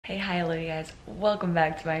Hi, hello you guys. Welcome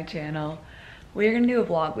back to my channel. We're gonna do a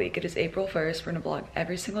vlog week. It is April 1st. We're gonna vlog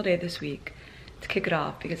every single day this week to kick it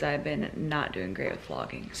off because I've been not doing great with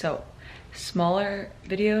vlogging. So smaller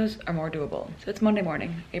videos are more doable. So it's Monday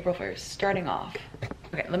morning, April 1st, starting off.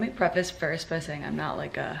 Okay, let me preface first by saying I'm not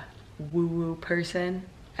like a woo-woo person.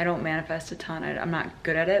 I don't manifest a ton. I'm not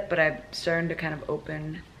good at it, but I'm starting to kind of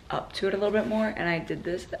open up to it a little bit more. And I did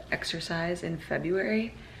this exercise in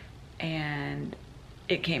February and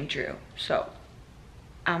it came true. So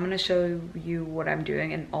I'm gonna show you what I'm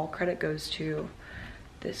doing, and all credit goes to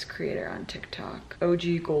this creator on TikTok,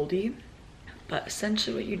 OG Goldie. But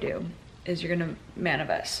essentially what you do is you're gonna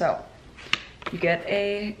manifest. So you get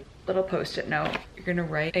a little post-it note. You're gonna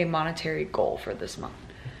write a monetary goal for this month.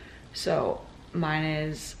 So mine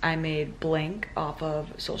is I made blank off of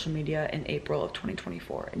social media in April of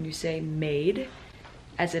 2024, and you say made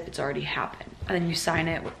as if it's already happened, and then you sign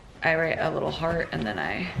it. I write a little heart and then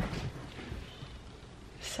I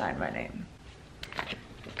sign my name.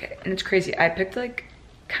 Okay, and it's crazy. I picked like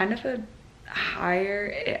kind of a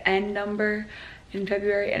higher end number in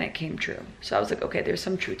February and it came true. So I was like, okay, there's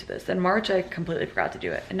some truth to this. Then March, I completely forgot to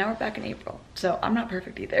do it. And now we're back in April. So I'm not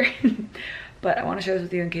perfect either. But I want to share this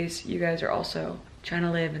with you in case you guys are also trying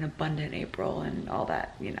to live an abundant April and all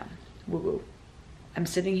that, you know, woo-woo. I'm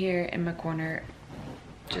sitting here in my corner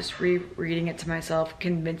just rereading it to myself,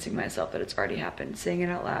 convincing myself that it's already happened, saying it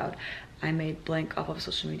out loud. I made blank off of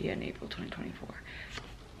social media in April 2024.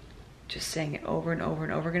 Just saying it over and over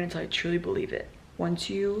and over again until I truly believe it. Once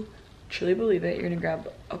you truly believe it, you're gonna grab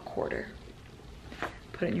a quarter,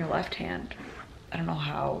 put it in your left hand. I don't know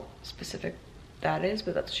how specific that is,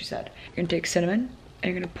 but that's what she said. You're gonna take cinnamon and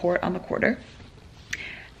you're gonna pour it on the quarter.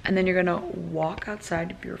 And then you're gonna walk outside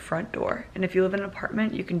of your front door. And if you live in an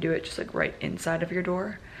apartment, you can do it just like right inside of your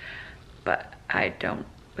door. But I don't.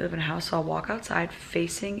 We live in a house, so I'll walk outside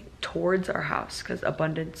facing towards our house because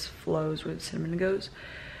abundance flows where the cinnamon goes.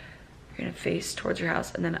 You're gonna face towards your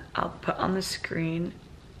house, and then I'll put on the screen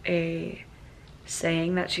a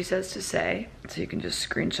saying that she says to say, so you can just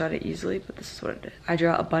screenshot it easily, but this is what it is. I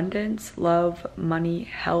draw abundance, love, money,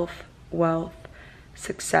 health, wealth,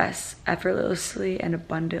 success effortlessly and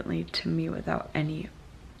abundantly to me without any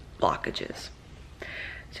blockages.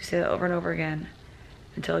 So you say that over and over again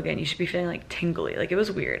until, again, you should be feeling like tingly. Like, it was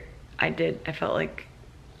weird. I felt like,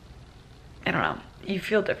 I don't know, you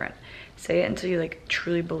feel different. Say it until you like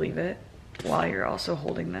truly believe it while you're also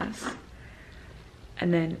holding this.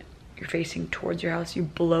 And then you're facing towards your house. You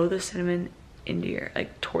blow the cinnamon into your,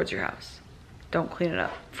 like, towards your house. Don't clean it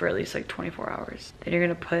up for at least like 24 hours. Then you're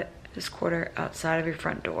gonna put this quarter outside of your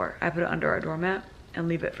front door. I put it under our doormat and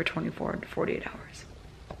leave it for 24 to 48 hours.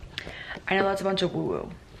 I know that's a bunch of woo-woo.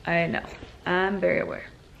 I know, I'm very aware.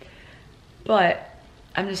 But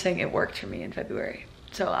I'm just saying it worked for me in February.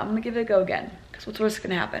 So I'm gonna give it a go again, because what's worse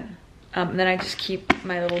gonna happen? And then I just keep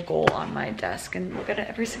my little goal on my desk and look at it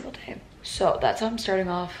every single day. So that's how I'm starting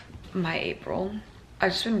off my April.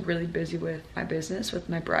 I've just been really busy with my business, with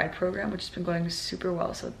my bride program, which has been going super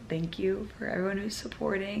well. So thank you for everyone who's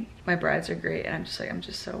supporting. My brides are great, and I'm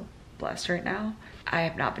just so blessed right now. I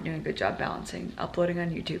have not been doing a good job balancing uploading on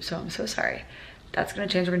YouTube, so I'm so sorry. That's gonna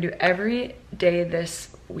change. We're gonna do every day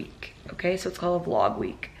this week, okay? So it's called a vlog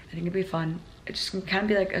week. I think it'd be fun. It's just gonna kind of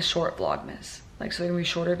be like a short vlogmas. Like, so they're gonna be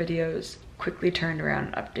shorter videos, quickly turned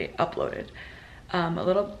around and uploaded. A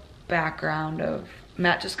little background of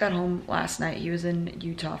Matt just got home last night. He was in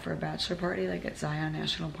Utah for a bachelor party, like at Zion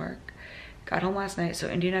National Park. Got home last night, so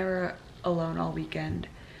Indy and I were alone all weekend.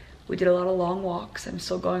 We did a lot of long walks. I'm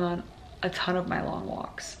still going on a ton of my long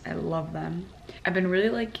walks. I love them. I've been really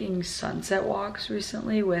liking sunset walks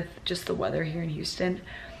recently with just the weather here in Houston.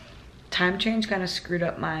 Time change kind of screwed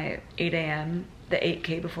up my 8 a.m., the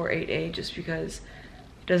 8K before 8A, just because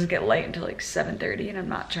it doesn't get light until like 7:30, and I'm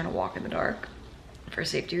not trying to walk in the dark for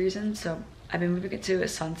safety reasons. So I've been moving it to a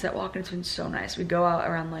sunset walk, and it's been so nice. We go out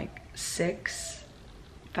around like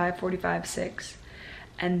 5:45, 6,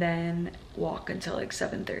 and then walk until like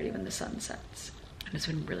 7:30 when the sun sets. And it's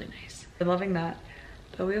been really nice. I'm loving that.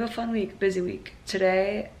 But we have a fun week, busy week.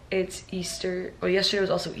 Today it's Easter. Well, yesterday was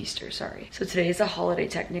also Easter, sorry. So today is a holiday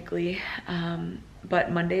technically,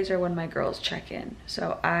 but Mondays are when my girls check in.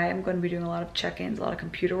 So I'm going to be doing a lot of check-ins, a lot of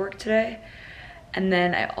computer work today. And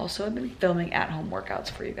then I also have been filming at-home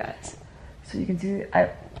workouts for you guys. So you can see I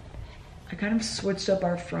kind of switched up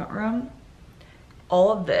our front room.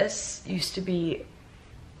 All of this used to be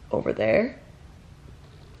over there.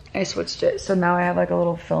 I switched it. So now I have like a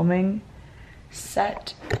little filming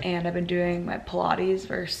set, and I've been doing my Pilates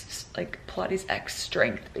versus like Pilates X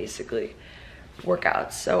strength basically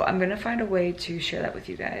workouts. So I'm gonna find a way to share that with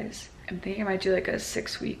you guys. I'm thinking I might do like a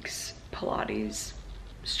 6 weeks Pilates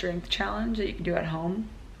strength challenge that you can do at home,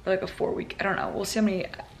 or like a 4-week, I don't know, we'll see how many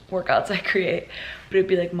workouts I create, but it'd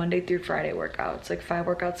be like Monday through Friday workouts, like 5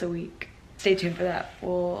 workouts a week. Stay tuned for that.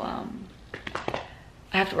 We'll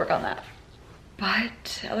I have to work on that.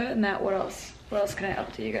 But other than that, what else can I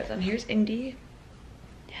update you guys on? Here's Indy.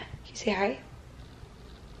 Yeah, can you say hi?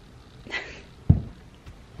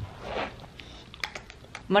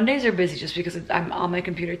 Mondays are busy just because I'm on my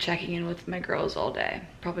computer checking in with my girls all day.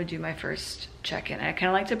 Probably do my first check-in. I kind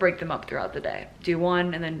of like to break them up throughout the day. Do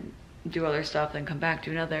one and then do other stuff, then come back,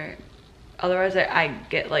 do another. Otherwise I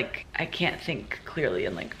get like, I can't think clearly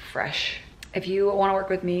and like fresh. If you want to work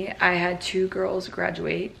with me, I had 2 girls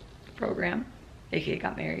graduate the program, aka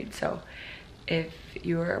got married. So if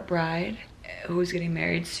you're a bride who's getting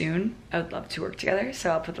married soon, I would love to work together.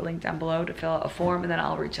 So I'll put the link down below to fill out a form, and then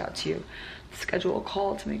I'll reach out to you, schedule a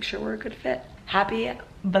call to make sure we're a good fit. Happy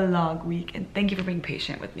vlog week, and thank you for being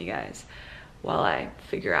patient with me, guys, while I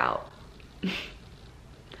figure out.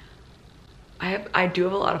 I do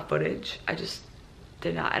have a lot of footage. I just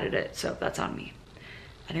did not edit it, so that's on me.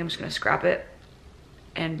 I think I'm just gonna scrap it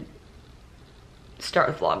and start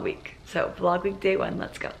with vlog week. So vlog week day 1,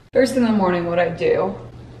 let's go. First thing in the morning, what I do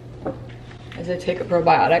is I take a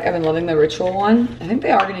probiotic. I've been loving the Ritual one. I think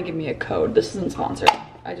they are gonna give me a code. This isn't sponsored.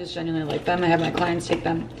 I just genuinely like them. I have my clients take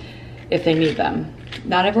them if they need them.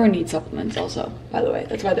 Not everyone needs supplements also, by the way.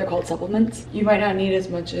 That's why they're called supplements. You might not need as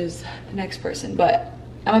much as the next person, but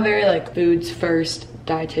I'm a very like foods first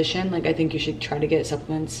dietitian. Like I think you should try to get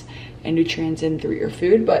supplements and nutrients in through your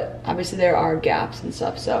food, but obviously there are gaps and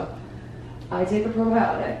stuff. So I take a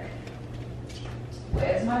probiotic.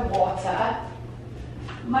 Where's my water?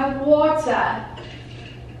 My water.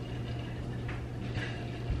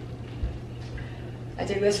 I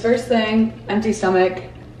take this first thing, empty stomach.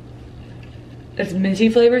 It's minty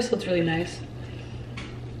flavor, so it's really nice.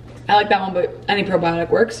 I like that one, but any probiotic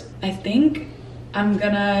works. I think I'm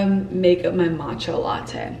gonna make up my matcha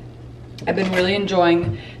latte. I've been really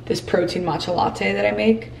enjoying this protein matcha latte that I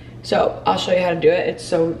make. So I'll show you how to do it. It's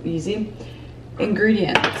so easy.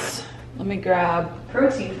 Ingredients. Let me grab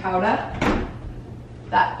protein powder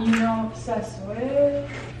that you know I'm obsessed with.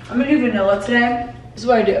 I'm gonna do vanilla today. This is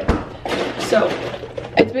what I do. So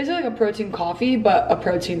it's basically like a protein coffee, but a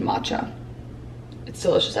protein matcha. It's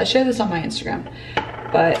delicious. I share this on my Instagram,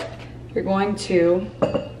 but you're going to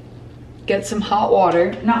get some hot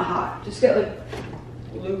water, not hot, just get like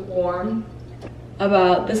lukewarm,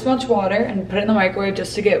 about this much water, and put it in the microwave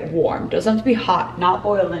just to get warm. Doesn't have to be hot, not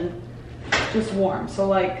boiling, just warm. So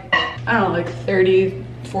like, I don't know, like 30,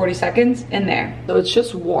 40 seconds in there. So it's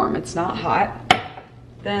just warm, it's not hot.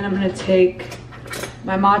 Then I'm gonna take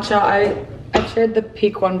my matcha. I shared the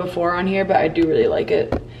Peak one before on here, but I do really like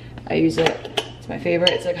it. I use it, it's my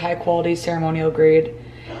favorite. It's like high quality ceremonial grade.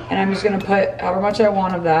 And I'm just gonna put however much I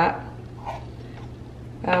want of that.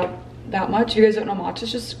 About that much. If you guys don't know, matcha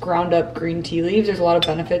is just ground up green tea leaves. There's a lot of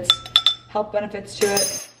benefits, health benefits to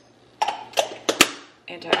it,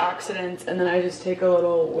 antioxidants. And then I just take a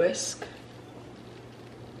little whisk.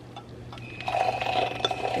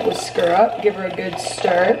 Whisk her up, give her a good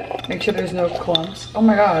stir. Make sure there's no clumps. Oh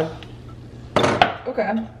my God.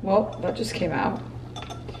 Okay, well, that just came out.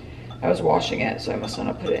 I was washing it, so I must not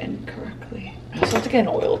have put it in correctly. I also have to get an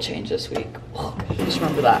oil change this week. Just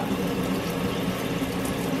remember that.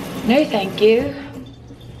 No, thank you.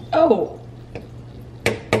 Oh,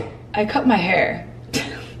 I cut my hair.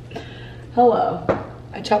 Hello.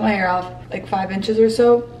 I chopped my hair off like 5 inches or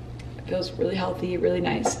so. It feels really healthy, really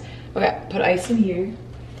nice. Okay, put ice in here.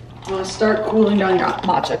 I'm gonna start cooling down your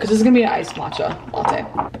matcha, because this is gonna be an iced matcha latte.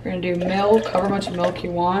 We're gonna do milk, however much milk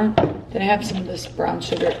you want. Then I have some of this brown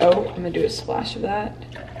sugar oat. I'm gonna do a splash of that.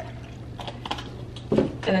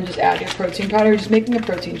 And then just add your protein powder. You're just making a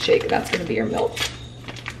protein shake, and that's gonna be your milk.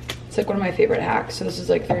 It's like one of my favorite hacks. So this is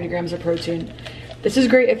like 30 grams of protein. This is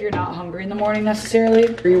great if you're not hungry in the morning necessarily.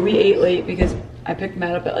 We ate late because I picked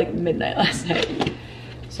Matt up at like midnight last night.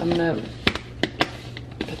 So I'm gonna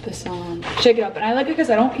put this on, shake it up. And I like it because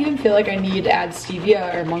I don't even feel like I need to add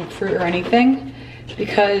stevia or monk fruit or anything,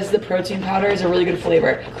 because the protein powder is a really good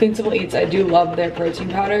flavor. Clean Simple Eats, I do love their protein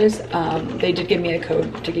powders. They did give me a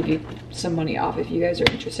code to give you some money off if you guys are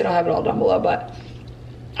interested. I'll have it all down below, but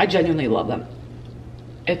I genuinely love them.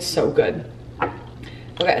 It's so good.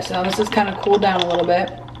 Okay, so now this is kind of cooled down a little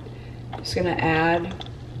bit. Just gonna add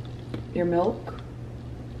your milk.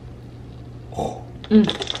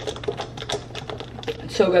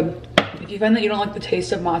 It's so good. If you find that you don't like the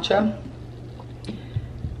taste of matcha,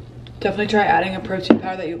 definitely try adding a protein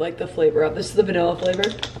powder that you like the flavor of. This is the vanilla flavor,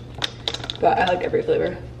 but I like every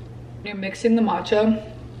flavor. You're mixing the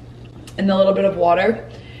matcha and a little bit of water.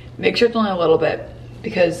 Make sure it's only a little bit,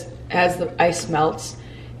 because as the ice melts,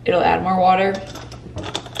 it'll add more water.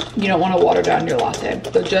 You don't want to water down your latte.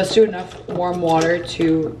 So just do enough warm water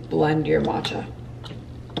to blend your matcha.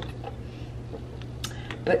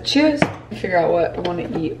 But cheers. Figure out what I want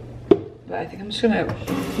to eat. But I think I'm just gonna,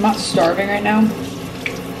 I'm not starving right now.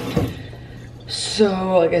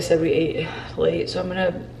 So like I said, we ate late. So I'm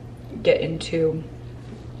gonna get into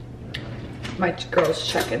my girls'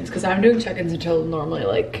 check-ins, because I'm doing check-ins until normally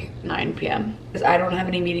like 9 p.m. because I don't have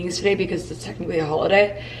any meetings today because it's technically a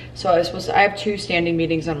holiday. So I have 2 standing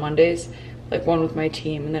meetings on Mondays, like one with my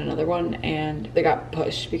team and then another one, and they got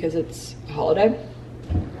pushed because it's a holiday.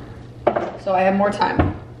 So I have more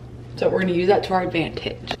time. So we're gonna use that to our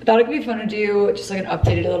advantage. I thought it could be fun to do just like an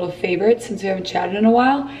updated little favorite since we haven't chatted in a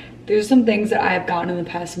while. There's some things that I have gotten in the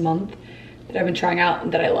past month that I've been trying out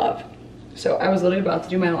and that I love. So I was literally about to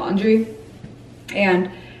do my laundry,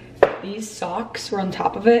 and these socks were on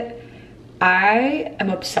top of it. I am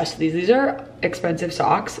obsessed with these. These are expensive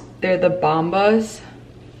socks. They're the Bombas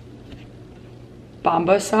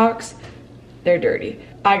socks. They're dirty.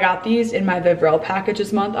 I got these in my Vivrel package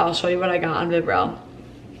this month. I'll show you what I got on Vivrel.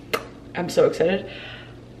 I'm so excited.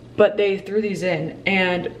 But they threw these in,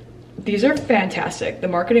 and these are fantastic. The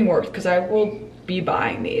marketing worked, because I will be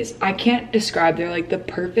buying these. I can't describe, they're like the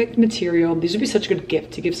perfect material. These would be such a good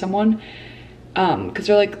gift to give someone, because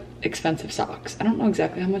they're like expensive socks. I don't know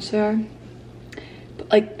exactly how much they are, but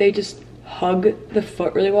like they just hug the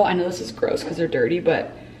foot really well. I know this is gross because they're dirty,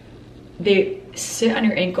 but they sit on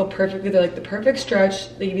your ankle perfectly. They're like the perfect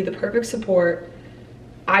stretch. They give you the perfect support.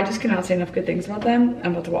 I just cannot say enough good things about them.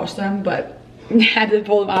 I'm about to wash them, but I had to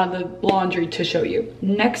pull them out of the laundry to show you.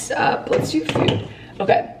 Next up, let's do food.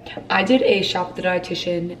 Okay, I did a Shop with the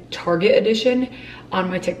Dietitian Target edition on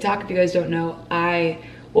my TikTok. If you guys don't know, I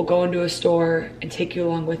will go into a store and take you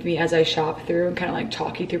along with me as I shop through and kind of like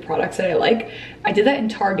talk you through products that I like. I did that in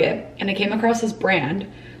Target, and I came across this brand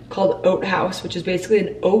called Oat House, which is basically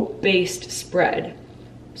an oat-based spread.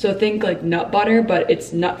 So think like nut butter, but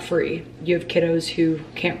it's nut-free. You have kiddos who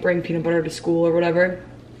can't bring peanut butter to school or whatever.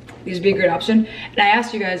 These would be a great option. And I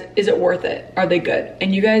asked you guys, is it worth it? Are they good?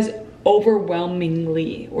 And you guys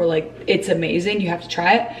overwhelmingly were like, it's amazing, you have to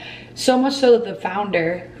try it. So much so that the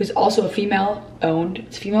founder, who's also a female-owned,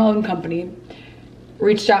 it's a female-owned company,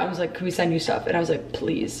 reached out and was like, can we send you stuff? And I was like,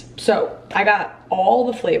 please. So I got all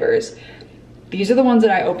the flavors. These are the ones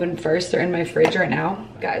that I opened first. They're in my fridge right now.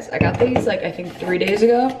 Guys, I got these like, I think 3 days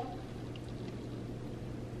ago.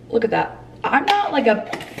 Look at that. I'm not like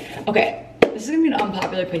okay, this is gonna be an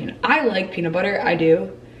unpopular opinion. I like peanut butter, I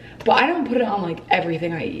do, but I don't put it on like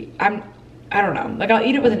everything I eat. I don't know, like I'll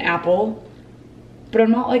eat it with an apple, but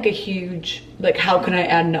I'm not like a huge, like how can I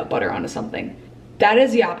add nut butter onto something? That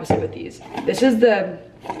is the opposite with these. This is the,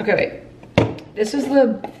 okay wait. This is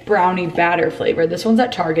the brownie batter flavor. This one's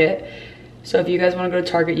at Target. So if you guys want to go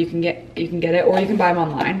to Target, you can get it, or you can buy them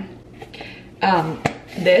online.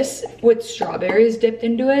 This with strawberries dipped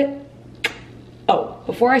into it. Oh,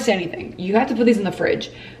 before I say anything, you have to put these in the fridge.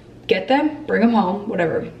 Get them, bring them home,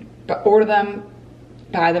 whatever. But order them,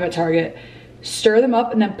 buy them at Target, stir them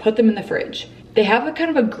up, and then put them in the fridge. They have a kind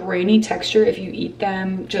of a grainy texture if you eat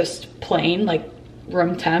them just plain, like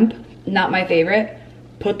room temp. Not my favorite.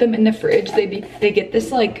 Put them in the fridge. They get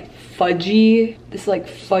this like fudgy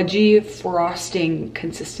frosting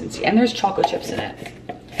consistency, and there's chocolate chips in it.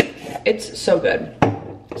 It's so good.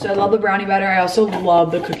 So I love the brownie batter. I also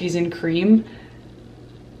love the cookies and cream.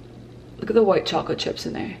 Look at the white chocolate chips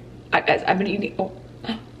in there. Guys, I've been eating, oh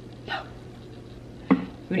no.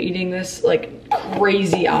 I've been eating this like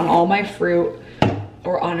crazy on all my fruit,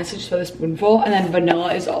 or honestly just with a spoonful. And then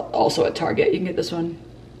vanilla is also at Target. You can get this one.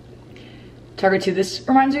 Target too. This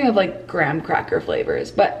reminds me of like graham cracker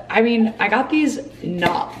flavors, but I mean, I got these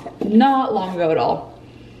not long ago at all,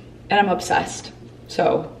 and I'm obsessed.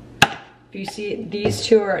 So if you see, these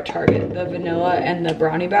two are at Target, the vanilla and the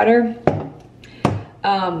brownie batter.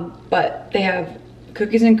 But they have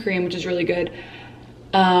cookies and cream, which is really good.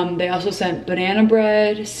 They also sent banana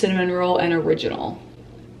bread, cinnamon roll, and original.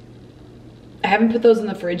 I haven't put those in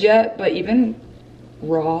the fridge yet, but even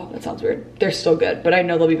raw, that sounds weird, they're still good, but I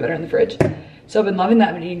know they'll be better in the fridge. So I've been loving that.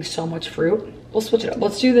 I've been eating so much fruit. We'll switch it up.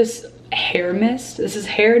 Let's do this hair mist. This is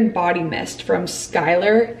hair and body mist from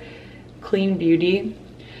Skylar Clean Beauty.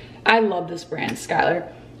 I love this brand, Skylar.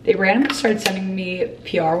 They randomly started sending me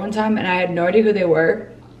PR one time, and I had no idea who they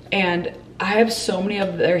were. And I have so many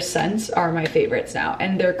of their scents are my favorites now,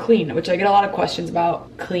 and they're clean, which I get a lot of questions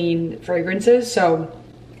about clean fragrances. So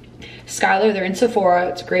Skylar, they're in Sephora,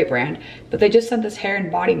 it's a great brand, but they just sent this hair and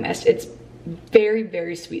body mist. It's Very,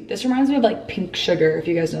 very sweet. This reminds me of like pink sugar, if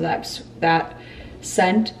you guys know that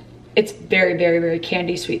scent. It's very, very, very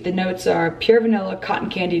candy sweet. The notes are pure vanilla, cotton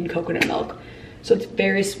candy, and coconut milk. So it's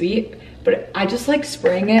very sweet, but I just like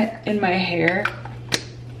spraying it in my hair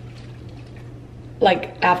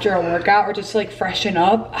like after a workout or just to, like freshen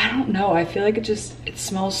up. I don't know, I feel like it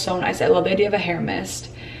smells so nice. I love the idea of a hair mist,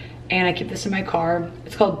 and I keep this in my car.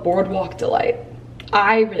 It's called Boardwalk Delight.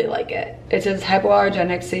 I really like it. It says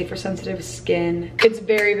hypoallergenic, safe for sensitive skin. It's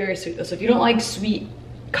very, very sweet though. So if you don't like sweet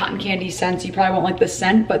cotton candy scents, you probably won't like the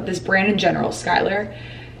scent, but this brand in general, Skylar,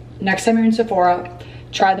 next time you're in Sephora,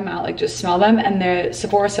 try them out, like just smell them. And the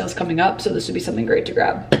Sephora sale's coming up, so this would be something great to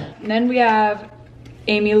grab. And then we have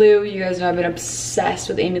Amy Lou. You guys know I've been obsessed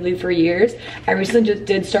with Amy Lou for years. I recently just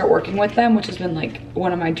did start working with them, which has been like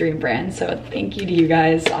one of my dream brands. So thank you to you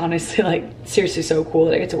guys. Honestly, like seriously so cool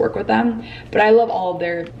that I get to work with them. But I love all of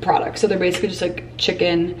their products. So they're basically just like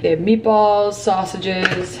chicken. They have meatballs,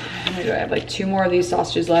 sausages. How many do I have? Like 2 more of these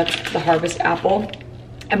sausages left. The Harvest Apple.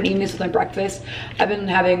 I've been eating this with my breakfast. I've been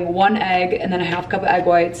having 1 egg and then a half cup of egg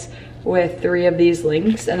whites with 3 of these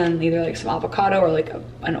links, and then either like some avocado or like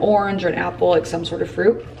an orange or an apple, like some sort of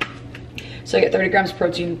fruit. So I get 30 grams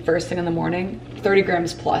protein first thing in the morning, 30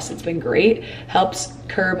 grams plus. It's been great. Helps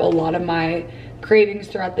curb a lot of my cravings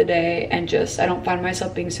throughout the day, and just I don't find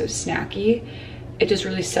myself being so snacky. It just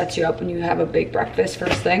really sets you up when you have a big breakfast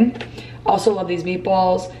first thing. Also love these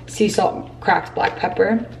meatballs, sea salt, cracked black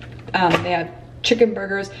pepper. They have chicken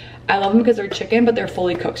burgers. I love them because they're chicken, but they're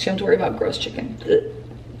fully cooked, so you don't have to worry about gross chicken. Ugh.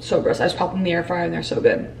 So gross. I just pop them in the air fryer and they're so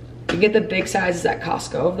good. You can get the big sizes at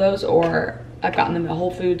Costco of those, or I've gotten them at Whole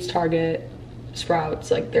Foods, Target, Sprouts,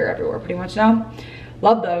 like they're everywhere pretty much now.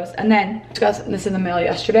 Love those. And then just got this in the mail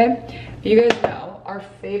yesterday. You guys know our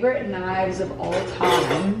favorite knives of all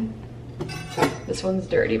time, this one's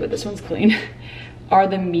dirty but this one's clean, are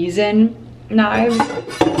the Misen knives.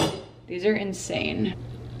 These are insane.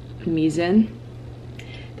 Misen.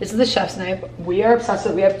 This is the chef's knife. We are obsessed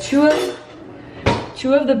with it. We have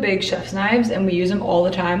two of the big chef's knives, and we use them all the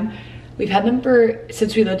time. We've had them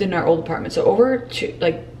since we lived in our old apartment, so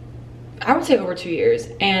I would say over 2 years,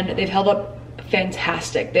 and they've held up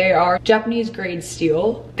fantastic. They are Japanese grade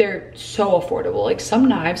steel. They're so affordable. Like some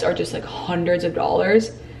knives are just like hundreds of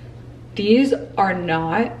dollars. These are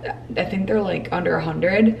not. I think they're like under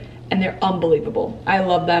 100, and they're unbelievable. I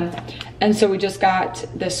love them. And so we just got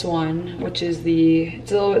this one, which is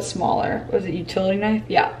it's a little bit smaller. Was it utility knife?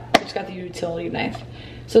 Yeah, we just got the utility knife.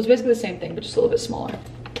 So it's basically the same thing, but just a little bit smaller.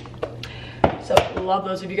 So love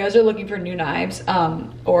those. If you guys are looking for new knives,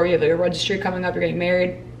 or you have like a registry coming up, you're getting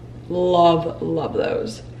married, love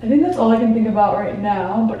those. I think that's all I can think about right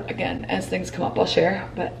now, but again, as things come up, I'll share.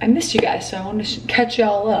 But I missed you guys, so I want to catch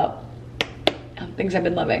y'all up on things I've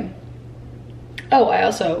been loving.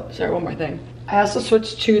 Oh, sorry, one more thing. I also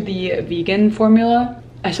switched to the vegan formula.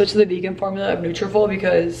 I switched to the vegan formula of Nutrafol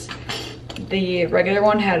because the regular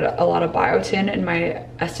one had a lot of biotin, and my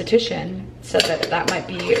esthetician said that might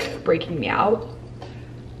be breaking me out.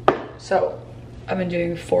 So I've been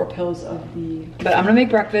doing 4 pills of but I'm gonna make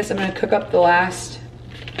breakfast. I'm gonna cook up the last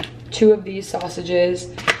 2 of these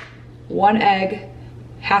sausages, 1 egg,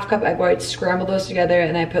 half cup egg whites, scramble those together,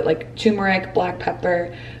 and I put like turmeric, black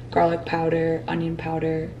pepper, garlic powder, onion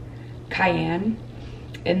powder, cayenne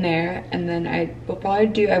in there. And then I will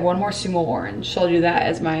probably I have 1 more sumo orange, so I'll do that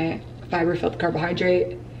as my fiber-filled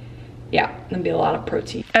carbohydrate. Yeah, gonna be a lot of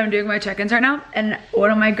protein. I'm doing my check-ins right now, and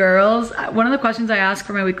one of the questions I ask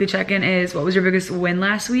for my weekly check-in is, what was your biggest win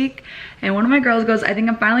last week? And one of my girls goes, I think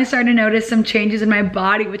I'm finally starting to notice some changes in my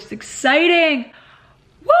body, which is exciting.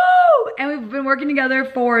 Woo! And we've been working together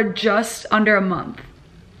for just under a month,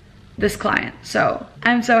 this client, so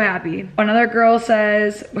I'm so happy. Another girl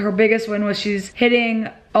says her biggest win was she's hitting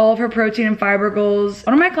all of her protein and fiber goals.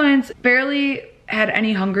 One of my clients barely had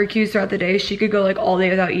any hunger cues throughout the day. She could go like all day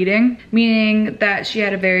without eating, meaning that she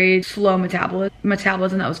had a very slow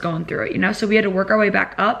metabolism that was going through it, you know? So we had to work our way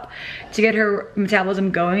back up to get her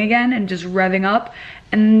metabolism going again and just revving up.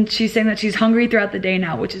 And she's saying that she's hungry throughout the day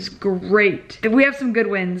now, which is great. We have some good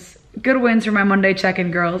wins. Good wins for my Monday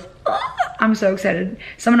check-in, girls. I'm so excited.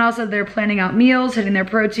 Someone else said they're planning out meals, hitting their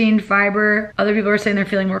protein, fiber. Other people are saying they're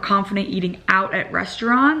feeling more confident eating out at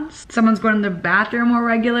restaurants. Someone's going to the bathroom more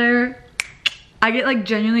regular. I get like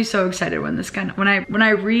genuinely so excited when when I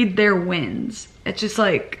read their wins. It's just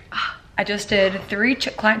like, I just did 3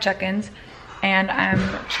 client check-ins, and I'm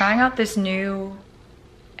trying out this new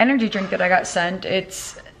energy drink that I got sent.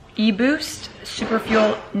 It's E-Boost Super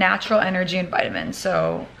Fuel Natural Energy and Vitamins.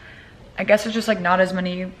 So I guess it's just like not as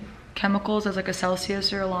many chemicals as like a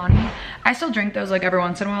Celsius or Alani. I still drink those like every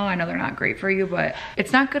once in a while. I know they're not great for you, but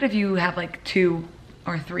it's not good if you have like 2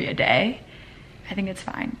 or 3 a day. I think it's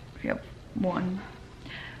fine if you have 1,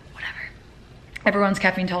 whatever. Everyone's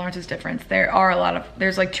caffeine tolerance is different.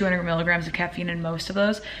 There's like 200 milligrams of caffeine in most of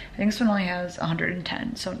those. I think this one only has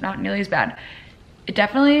 110, so not nearly as bad. It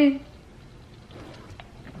definitely,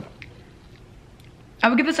 I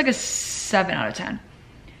would give this like a 7 out of 10.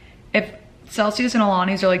 If Celsius and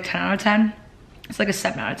Alani's are like 10 out of 10, it's like a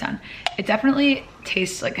 7 out of 10. It definitely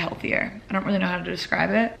tastes like healthier. I don't really know how to describe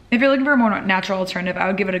it. If you're looking for a more natural alternative, I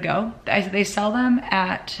would give it a go. They sell them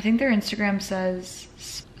at, I think their Instagram says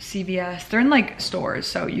CVS. They're in like stores,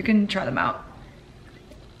 so you can try them out.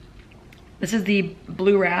 This is the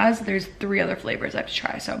Blue Raz. There's 3 other flavors I have to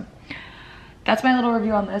try, so that's my little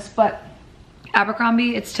review on this. But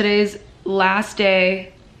Abercrombie, it's today's last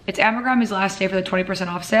day. It's Abercrombie's last day for the 20%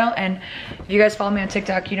 off sale. And if you guys follow me on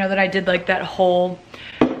TikTok, you know that I did like that whole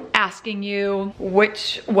asking you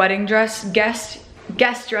which wedding dress, guest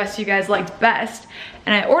dress you guys liked best.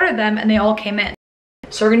 And I ordered them and they all came in.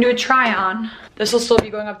 So we're gonna do a try on. This will still be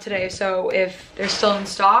going up today. So if they're still in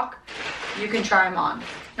stock, you can try them on.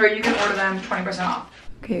 Or you can order them 20% off.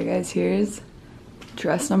 Okay, you guys, here's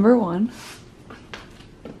dress number 1.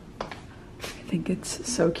 I think it's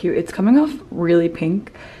so cute. It's coming off really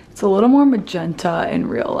pink. It's a little more magenta in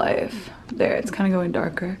real life. There, it's kind of going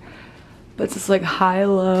darker. But it's this like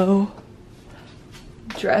high-low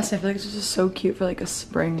dress. I feel like it's just so cute for like a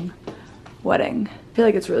spring wedding. I feel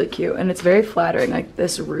like it's really cute and it's very flattering. Like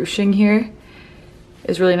this ruching here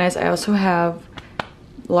is really nice. I also have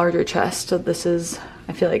larger chest, so this is,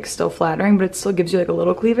 I feel like, still flattering, but it still gives you like a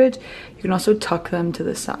little cleavage. You can also tuck them to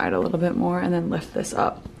the side a little bit more and then lift this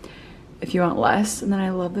up if you want less. And then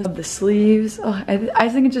I love this, the sleeves. Oh, I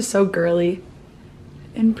think it's just so girly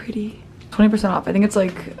and pretty. 20% off. I think it's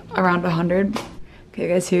like around 100. Okay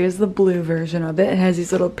guys, here's the blue version of it. It has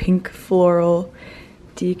these little pink floral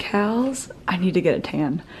decals. I need to get a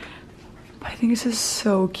tan, but I think it's just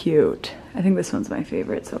so cute. I think this one's my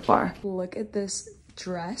favorite so far. Look at this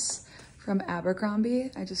dress from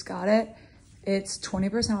Abercrombie. I just got it. It's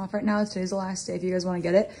 20% off right now. Today's the last day if you guys want to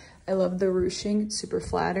get it. I love the ruching. It's super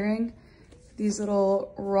flattering. These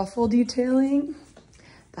little ruffle detailing,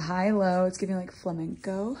 the high-low, it's giving like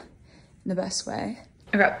flamenco in the best way.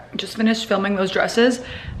 Okay, just finished filming those dresses.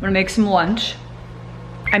 I'm gonna make some lunch.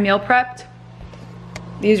 I meal prepped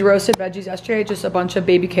these roasted veggies yesterday, just a bunch of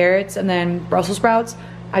baby carrots and then Brussels sprouts.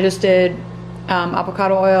 I just did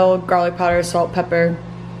avocado oil, garlic powder, salt, pepper,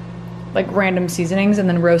 like random seasonings, and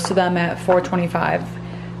then roasted them at 425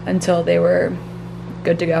 until they were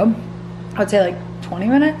good to go. I would say like 20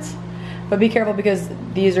 minutes. But be careful because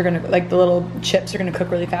these are gonna, like the little chips are gonna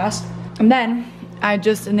cook really fast. And then I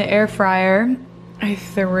just, in the air fryer, I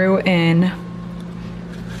threw in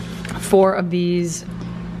 4 of these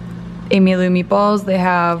Amy Lou meatballs. They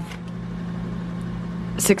have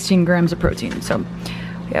 16 grams of protein. So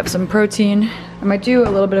we have some protein. I might do a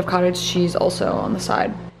little bit of cottage cheese also on the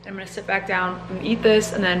side. I'm gonna sit back down and eat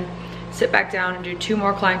this and then sit back down and do 2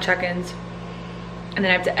 more client check-ins. And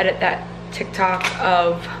then I have to edit that TikTok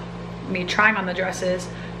of me trying on the dresses,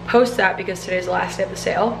 post that because today's the last day of the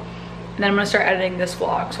sale. And then I'm gonna start editing this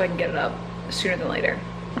vlog so I can get it up sooner than later.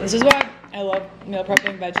 This is why I love meal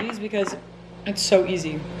prepping veggies, because it's so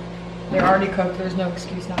easy. They're already cooked, there's no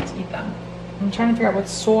excuse not to eat them. I'm trying to figure out what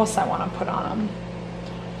sauce I wanna put on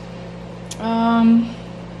them.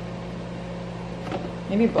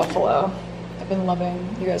 Maybe buffalo. I've been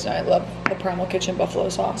loving, you guys know I love the Primal Kitchen buffalo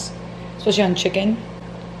sauce, especially on chicken.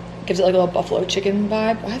 Gives it like a little buffalo chicken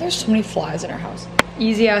vibe. Why are there so many flies in our house?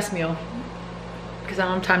 Easy ass meal, because I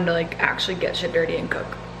don't have time to like actually get shit dirty and cook.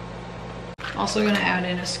 Also gonna add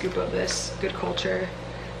in a scoop of this Good Culture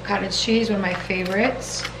cottage cheese, one of my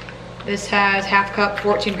favorites. This has half cup,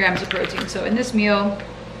 14 grams of protein. So in this meal,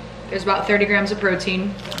 there's about 30 grams of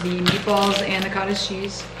protein, the meatballs and the cottage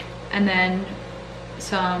cheese, and then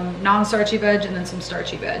some non-starchy veg and then some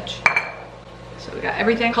starchy veg. So we got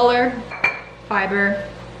everything, color, fiber.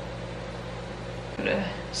 Put a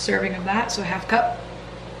serving of that, so a half cup.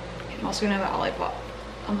 I'm also gonna have an Olipop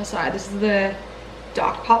on the side. This is the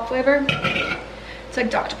Doc Pop flavor. It's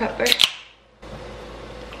like Dr. Pepper.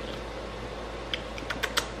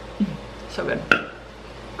 So good.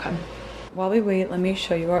 Okay. While we wait, let me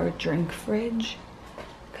show you our drink fridge.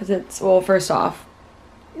 Because it's, well, first off,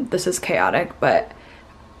 this is chaotic, but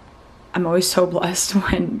I'm always so blessed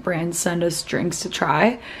when brands send us drinks to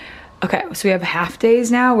try. Okay, so we have half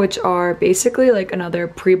days now, which are basically like another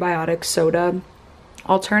prebiotic soda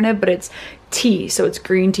alternative, but it's tea. So it's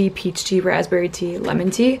green tea, peach tea, raspberry tea,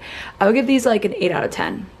 lemon tea. I would give these like an 8 out of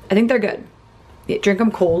 10. I think they're good. Yeah, drink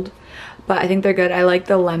them cold, but I think they're good. I like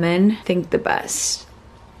the lemon, I think the best.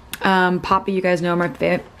 Poppy, you guys know my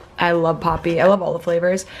favorite. I love Poppy. I love all the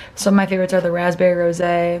flavors. Some of my favorites are the raspberry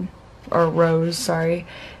rosé, or rose, sorry.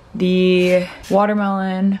 The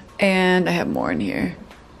watermelon, and I have more in here.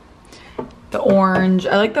 The orange.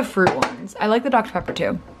 I like the fruit ones. I like the Dr. Pepper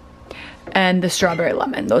too. And the strawberry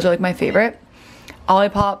lemon. Those are like my favorite.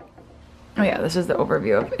 Olipop. Oh yeah, this is the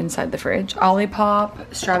overview of inside the fridge.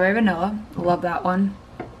 Olipop, strawberry vanilla. Love that one.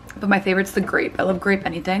 But my favorite's the grape. I love grape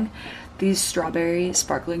anything. These strawberry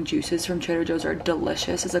sparkling juices from Trader Joe's are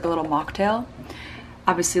delicious. It's like a little mocktail.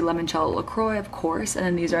 Obviously limoncello LaCroix, of course. And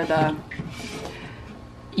then these are the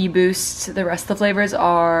e-boosts. The rest of the flavors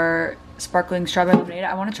are sparkling strawberry lemonade.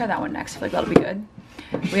 I want to try that one next. I feel like that'll be good.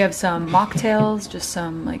 We have some mocktails, just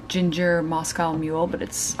some like ginger Moscow Mule, but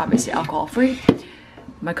it's obviously alcohol free.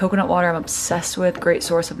 My coconut water I'm obsessed with. Great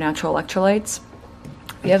source of natural electrolytes.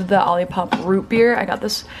 We have the Olipop root beer. I got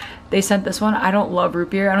this. They sent this one. I don't love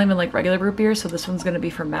root beer. I don't even like regular root beer, so this one's gonna be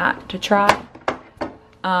for Matt to try.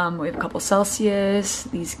 We have a couple Celsius.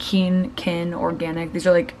 These Kin organic. These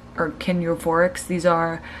are like, or Kin euphorics. These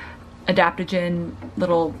are adaptogen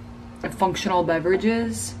little functional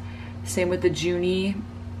beverages. Same with the Junie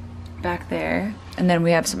back there. And then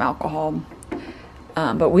we have some alcohol.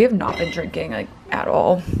 But we have not been drinking like at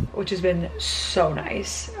all, which has been so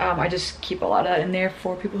nice. I just keep a lot of that in there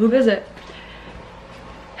for people who visit.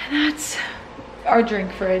 And that's our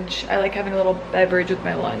drink fridge. I like having a little beverage with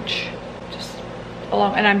my lunch. Just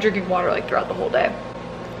along, and I'm drinking water like throughout the whole day,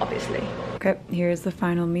 obviously. Okay, here's the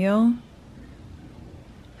final meal.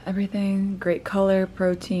 Everything, great color,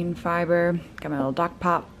 protein, fiber. Got my little Doc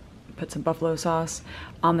Pop. Put some buffalo sauce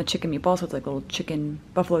on the chicken meatball, so it's like a little chicken,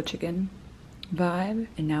 buffalo chicken vibe.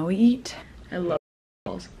 And now we eat. I love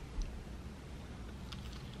meatballs.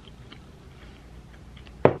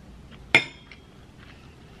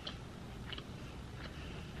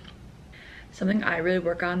 Something I really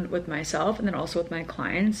work on with myself and then also with my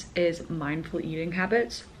clients is mindful eating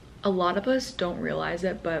habits. A lot of us don't realize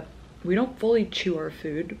it, but we don't fully chew our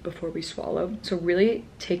food before we swallow. So really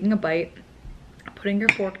taking a bite, putting your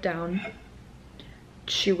fork down,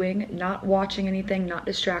 chewing, not watching anything, not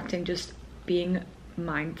distracting, just being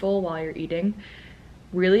mindful while you're eating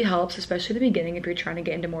really helps, especially at the beginning if you're trying to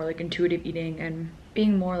get into more like intuitive eating and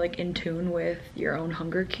being more like in tune with your own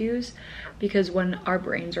hunger cues. Because when our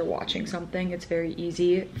brains are watching something, it's very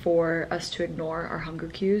easy for us to ignore our hunger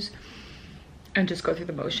cues and just go through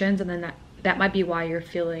the motions. And then that might be why you're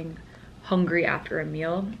feeling hungry after a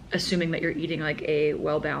meal, assuming that you're eating like a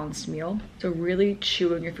well-balanced meal. So really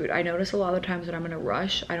chewing your food. I notice a lot of the times when I'm in a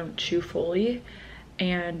rush, I don't chew fully.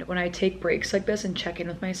 And when I take breaks like this and check in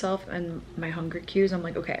with myself and my hunger cues, I'm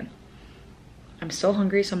like, okay, I'm still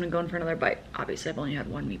hungry, so I'm gonna go in for another bite. Obviously, I've only had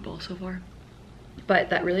one meatball so far. But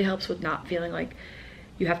that really helps with not feeling like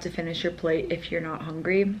you have to finish your plate if you're not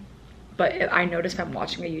hungry. But if I notice if I'm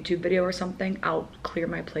watching a YouTube video or something, I'll clear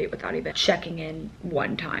my plate without even checking in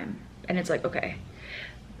one time. And it's like, okay.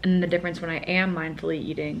 And the difference when I am mindfully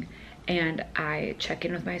eating and I check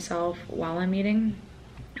in with myself while I'm eating,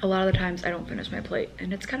 a lot of the times I don't finish my plate,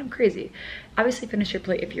 and it's kind of crazy. Obviously finish your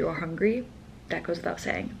plate if you are hungry, that goes without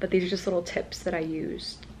saying, but these are just little tips that I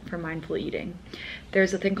use for mindful eating.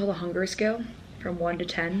 There's a thing called a hunger scale from 1 to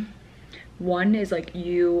 10. 1 is like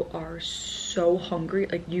you are so hungry,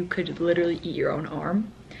 like you could literally eat your own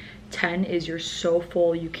arm. 10 is you're so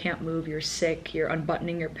full, you can't move, you're sick, you're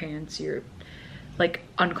unbuttoning your pants, you're like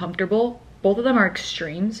uncomfortable. Both of them are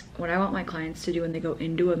extremes. What I want my clients to do when they go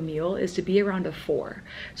into a meal is to be around a 4.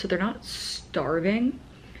 So they're not starving,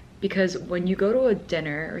 because when you go to a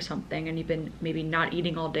dinner or something and you've been maybe not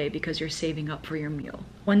eating all day because you're saving up for your meal,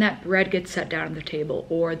 when that bread gets set down on the table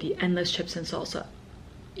or the endless chips and salsa,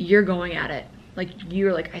 you're going at it. Like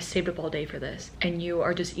you're like, I saved up all day for this. And you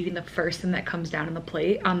are just eating the first thing that comes down on the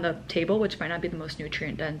plate, on the table, which might not be the most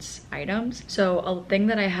nutrient dense items. So a thing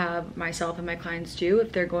that I have myself and my clients do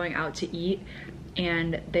if they're going out to eat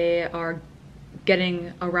and they are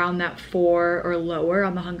getting around that 4 or lower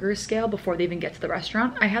on the hunger scale before they even get to the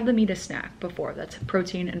restaurant, I have them eat a snack before. That's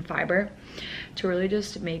protein and fiber to really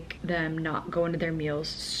just make them not go into their meals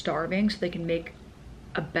starving, so they can make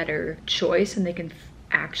a better choice and they can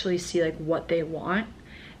actually see like what they want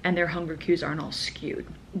and their hunger cues aren't all skewed.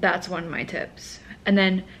 That's one of my tips. And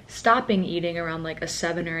then stopping eating around like a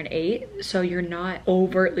 7 or an 8, so you're not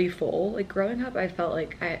overtly full. Like growing up, I felt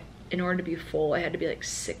like in order to be full, I had to be like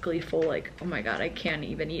sickly full, like, oh my God, I can't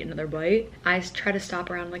even eat another bite. I try to stop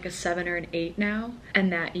around like a 7 or an 8 now.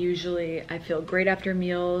 And that usually, I feel great after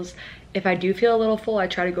meals. If I do feel a little full, I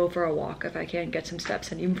try to go for a walk if I can get some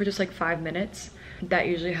steps in, even for just like 5 minutes. That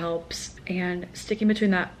usually helps. And sticking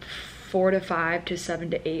between that 4 to 5 to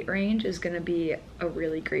 7 to 8 range is gonna be a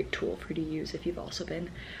really great tool for you to use if you've also been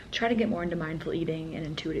trying to get more into mindful eating and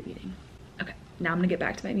intuitive eating. Okay, now I'm gonna get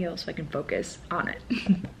back to my meal so I can focus on it.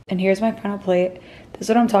 And here's my final plate. This is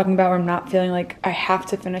what I'm talking about, where I'm not feeling like I have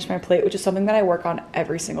to finish my plate, which is something that I work on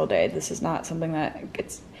every single day. This is not something that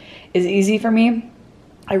is easy for me.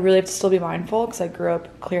 I really have to still be mindful because I grew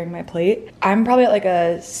up clearing my plate. I'm probably at like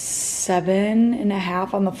a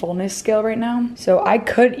 7.5 on the fullness scale right now. So I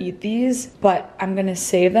could eat these, but I'm gonna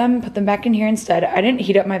save them, put them back in here instead. I didn't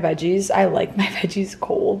heat up my veggies. I like my veggies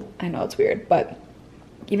cold. I know it's weird, but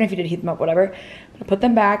even if you did heat them up, whatever. I'm gonna put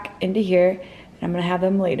them back into here and I'm gonna have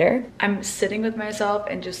them later. I'm sitting with myself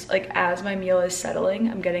and just like as my meal is settling,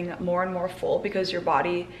 I'm getting more and more full because your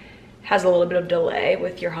body has a little bit of delay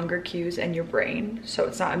with your hunger cues and your brain, so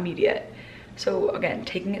it's not immediate. So again,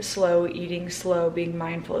 taking it slow, eating slow, being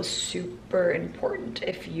mindful is super important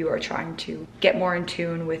if you are trying to get more in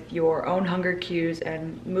tune with your own hunger cues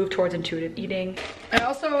and move towards intuitive eating. I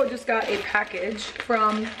also just got a package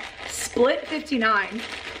from Split 59.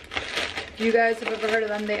 If you guys have ever heard of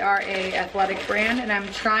them, they are a athletic brand and I'm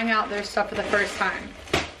trying out their stuff for the first time.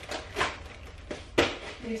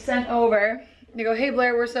 They sent over, they go, hey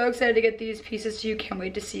Blair, we're so excited to get these pieces to you. Can't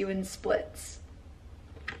wait to see you in Splits.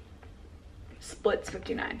 Splits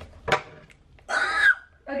 59.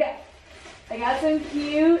 Okay, I got some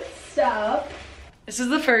cute stuff. This is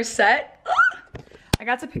the first set. I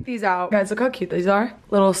got to pick these out. Guys, look how cute these are.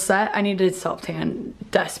 Little set. I need to self-tan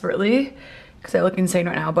desperately because I look insane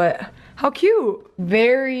right now, but how cute.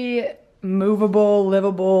 Very movable,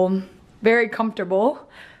 livable, very comfortable.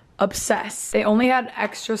 Obsessed. They only had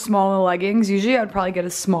extra small leggings. Usually I'd probably get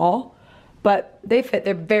a small, but they fit.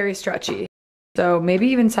 They're very stretchy. So maybe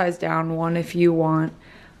even size down one if you want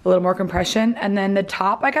a little more compression. And then the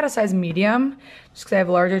top, I got a size medium just because I have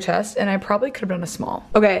a larger chest and I probably could have done a small.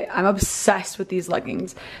 Okay, I'm obsessed with these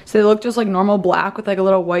leggings. So they look just like normal black with like a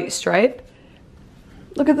little white stripe.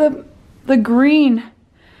 Look at the green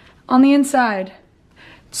on the inside.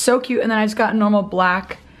 It's so cute. And then I just got a normal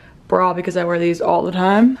black bra because I wear these all the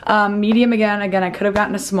time. Medium again, I could have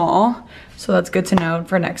gotten a small, so that's good to know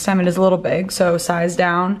for next time. It is a little big, so size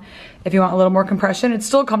down if you want a little more compression. It's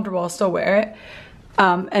still comfortable, I'll still wear it.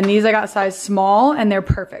 And these I got size small and they're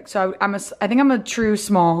perfect. So I think I'm a true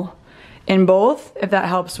small in both, if that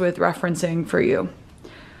helps with referencing for you.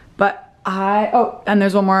 But oh, and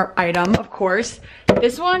there's one more item, of course.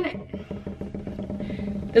 This one's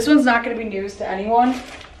not gonna be news to anyone.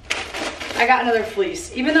 I got another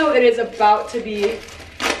fleece. Even though it is about to be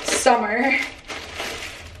summer,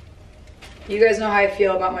 you guys know how I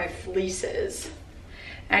feel about my fleeces.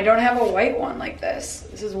 And I don't have a white one like this.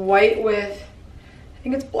 This is white with, I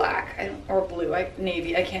think it's black or blue,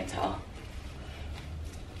 navy, I can't tell.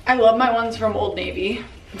 I love my ones from Old Navy.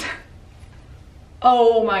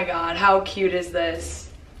 Oh my God, how cute is this?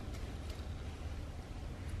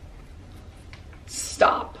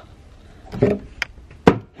 Stop.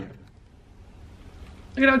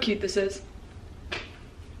 Look at how cute this is.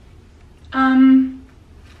 I'm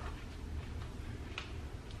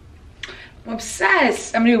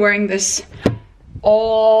obsessed. I'm gonna be wearing this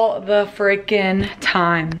all the freaking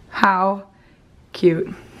time. How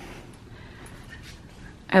cute.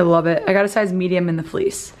 I love it. I got a size medium in the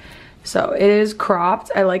fleece. So it is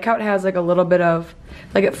cropped. I like how it has like a little bit of,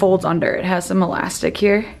 like it folds under. It has some elastic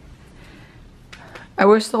here. I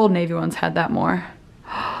wish the Old Navy ones had that more.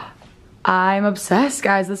 I'm obsessed,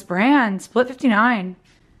 guys. This brand, Split 59.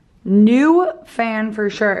 New fan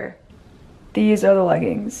for sure. These are the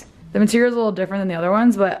leggings. The material is a little different than the other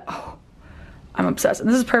ones, but oh, I'm obsessed. And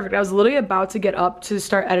this is perfect. I was literally about to get up to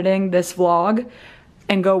start editing this vlog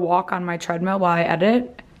and go walk on my treadmill while I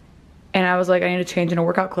edit. And I was like, I need to change into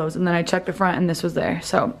workout clothes. And then I checked the front and this was there.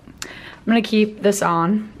 So I'm gonna keep this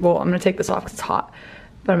on. Well, I'm gonna take this off because it's hot.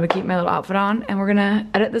 But I'm gonna keep my little outfit on and we're gonna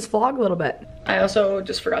edit this vlog a little bit. I also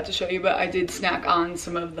just forgot to show you, but I did snack on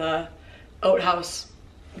some of the Oat House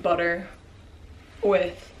butter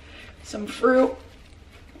with some fruit.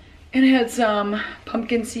 And it had some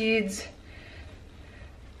pumpkin seeds.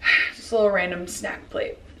 Just a little random snack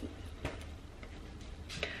plate.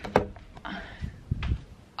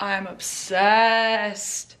 I'm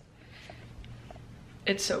obsessed.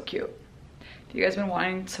 It's so cute. If you guys been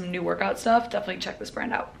wanting some new workout stuff, definitely check this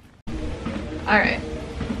brand out. All right,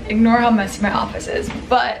 ignore how messy my office is,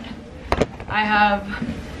 but I have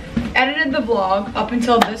edited the vlog up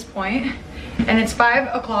until this point, and it's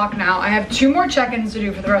 5 o'clock now. I have 2 more check-ins to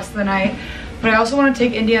do for the rest of the night, but I also want to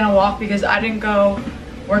take Indy on a walk because I didn't go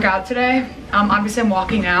work out today. Obviously I'm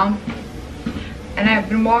walking now, and I've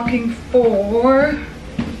been walking for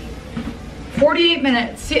 48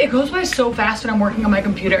 minutes. See, it goes by so fast when I'm working on my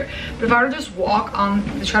computer, but if I were to just walk on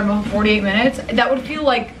the treadmill for 48 minutes, that would feel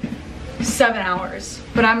like 7 hours,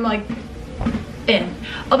 but I'm like in.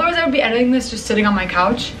 Otherwise I would be editing this just sitting on my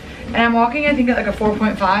couch, and I'm walking I think at like a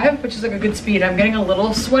 4.5, which is like a good speed. I'm getting a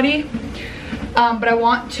little sweaty, but I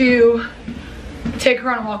want to take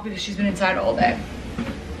her on a walk because she's been inside all day.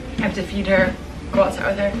 I have to feed her, go outside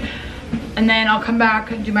with her, and then I'll come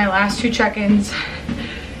back and do my last 2 check-ins.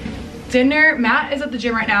 Dinner, Matt is at the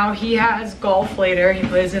gym right now. He has golf later. He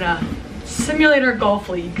plays in a simulator golf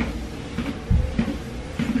league.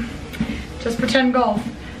 Just pretend golf.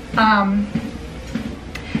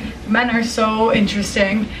 Men are so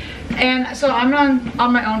interesting. And so I'm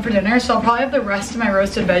on my own for dinner, so I'll probably have the rest of my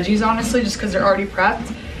roasted veggies, honestly, just because they're already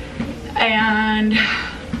prepped. And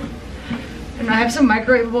I have some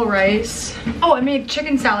microwavable rice. Oh, I made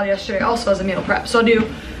chicken salad yesterday also as a meal prep. So I'll do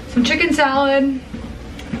some chicken salad,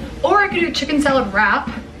 or I could do a chicken salad wrap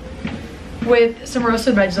with some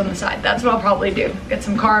roasted veggies on the side. That's what I'll probably do. Get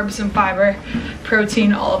some carbs, some fiber,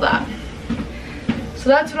 protein, all of that. So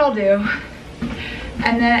that's what I'll do.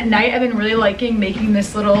 And then at night, I've been really liking making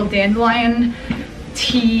this little dandelion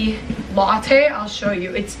tea latte. I'll show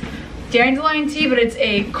you. It's dandelion tea, but it's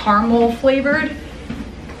a caramel flavored,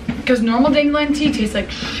 because normal dandelion tea tastes like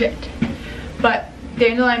shit. But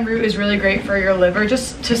dandelion root is really great for your liver,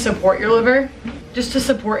 just to support your liver. Just to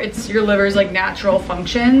support your liver's like natural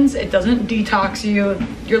functions. It doesn't detox you.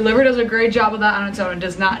 Your liver does a great job of that on its own. It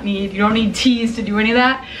does not need, you don't need teas to do any of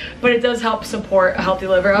that, but it does help support a healthy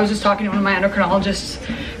liver. I was just talking to one of my endocrinologist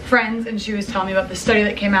friends, and she was telling me about the study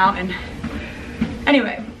that came out, and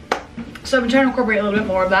anyway, so I've been trying to incorporate a little bit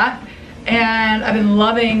more of that, and I've been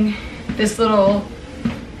loving this little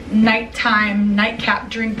nighttime nightcap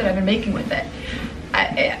drink that I've been making with it.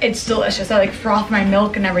 It's delicious. I like froth my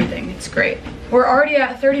milk and everything. It's great. We're already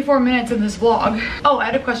at 34 minutes in this vlog. Oh, I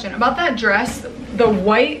had a question about that dress, the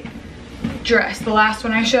white dress, the last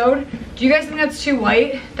one I showed. Do you guys think that's too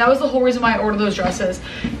white? That was the whole reason why I ordered those dresses,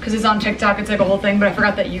 because it's on TikTok. It's like a whole thing, but I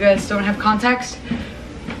forgot that you guys don't have context.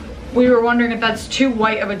 We were wondering if that's too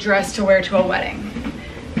white of a dress to wear to a wedding.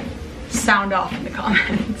 Sound off in the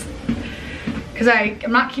comments. Because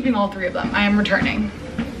I'm not keeping all 3 of them. I am returning.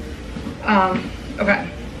 Okay.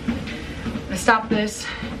 I'm gonna stop this,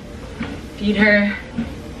 feed her,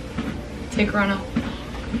 take her on a walk,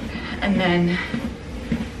 and then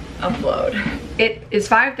upload. It is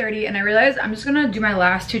 5:30, and I realized I'm just gonna do my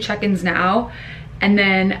last 2 check-ins now, and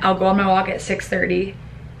then I'll go on my walk at 6:30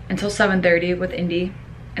 until 7:30 with Indy,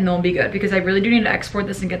 and then we'll be good, because I really do need to export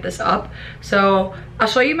this and get this up. So I'll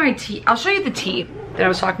show you my tea. I'll show you the tea that I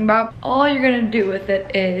was talking about. All you're gonna do with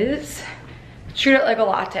it is treat it like a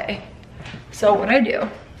latte. So what I do,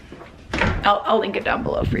 I'll link it down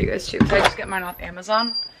below for you guys too, because I just get mine off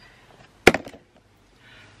Amazon.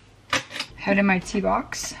 Have it in my tea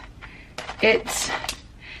box. It's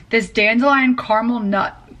this dandelion caramel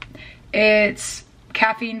nut. It's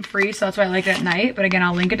caffeine free, so that's why I like it at night. But again,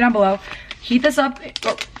 I'll link it down below. Heat this up,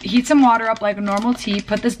 heat some water up like a normal tea.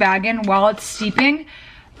 Put this bag in while it's steeping.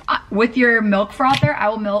 With your milk frother, I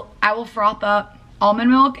will froth up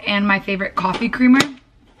almond milk and my favorite coffee creamer.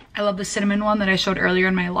 I love the cinnamon one that I showed earlier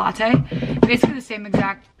in my latte. Basically the same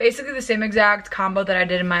exact combo that I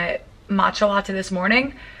did in my matcha latte this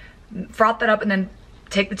morning. Froth that up and then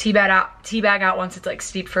take the tea bag out once it's like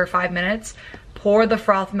steeped for 5 minutes. Pour the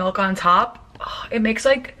froth milk on top. Oh, it makes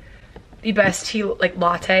like the best tea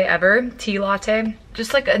latte ever. Tea latte.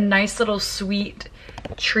 Just like a nice little sweet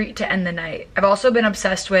treat to end the night. I've also been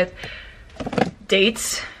obsessed with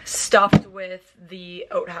dates stuffed with the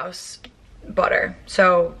Oat House butter,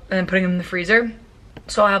 so, and then putting them in the freezer.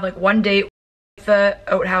 So I'll have like 1 date with the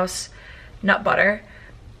Oat House nut butter.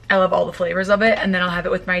 I love all the flavors of it, and then I'll have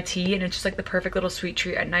it with my tea, and it's just like the perfect little sweet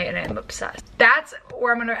treat at night, and I'm obsessed. That's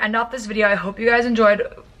where I'm gonna end off this video. I hope you guys enjoyed.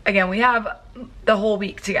 Again, we have the whole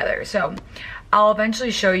week together, so I'll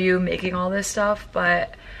eventually show you making all this stuff,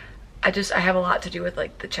 but I have a lot to do with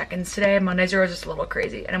like the check-ins today. Mondays are just a little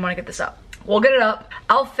crazy, and I want to get this up. We'll get it up.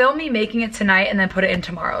 I'll film me making it tonight and then put it in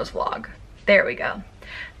tomorrow's vlog. There we go.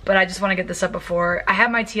 But I just want to get this up before I have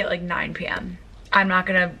my tea at like 9 p.m. I'm not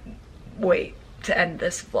gonna wait to end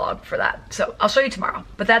this vlog for that, so I'll show you tomorrow.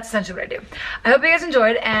 But that's essentially what I do. I hope you guys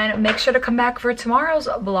enjoyed, and make sure to come back for tomorrow's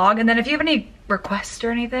vlog. And then if you have any requests or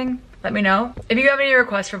anything, let me know. If you have any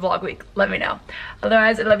requests for vlog week, let me know.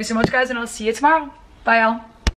 Otherwise, I love you so much, guys, and I'll see you tomorrow. Bye, y'all.